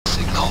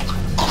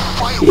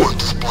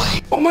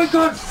Oh my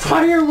god,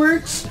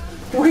 fireworks!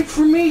 Wait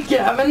for me,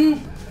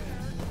 Gavin!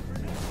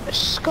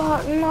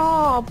 Scott,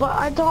 no, but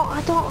I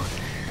don't,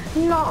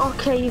 no,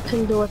 okay, you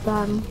can do it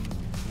then.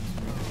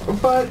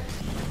 But,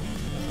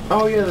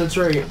 oh yeah, that's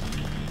right.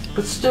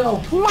 But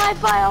still. My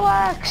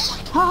fireworks!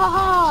 Ha ha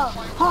ha!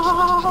 Ha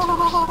ha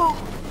ha ha!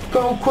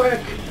 Go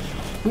quick!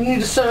 We need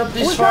to set up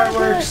these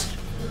fireworks.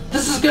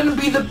 This is gonna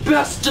be the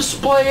best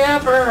display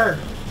ever!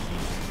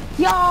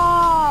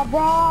 Yeah,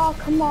 bro,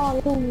 come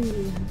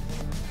on.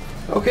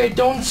 Okay,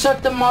 don't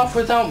set them off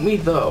without me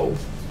though.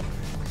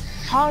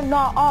 Oh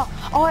no,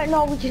 oh wait,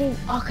 no, we can,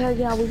 okay,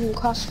 yeah, we can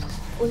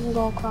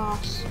go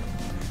across.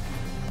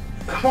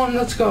 Come on,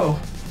 let's go.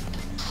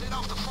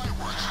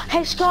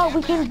 Hey Scott,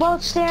 we can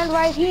both stand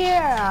right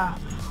here.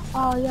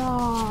 Oh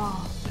yeah,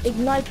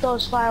 ignite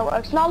those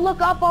fireworks. Now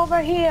look up over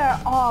here.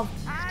 Oh,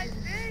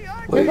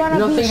 wait,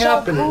 nothing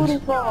happened.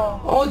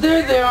 Oh,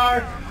 there they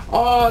are.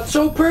 Oh, it's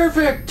so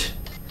perfect.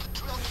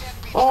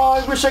 Oh,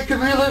 I wish I could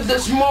relive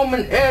this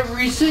moment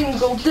every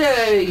single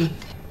day.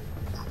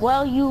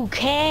 Well, you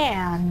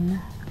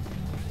can.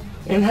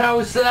 And how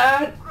is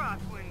that?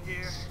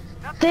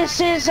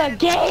 This is a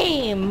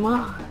game.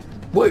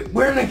 Wait,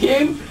 we're in a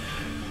game?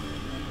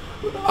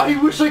 I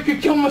wish I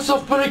could kill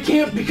myself, but I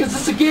can't because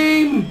it's a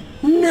game.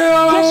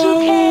 No! Yes,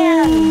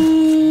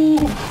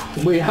 you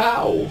can. Wait,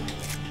 how?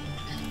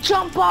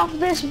 Jump off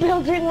this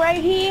building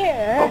right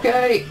here.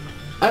 Okay,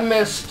 I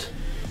missed.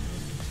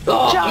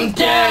 Oh, I'm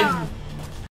dead.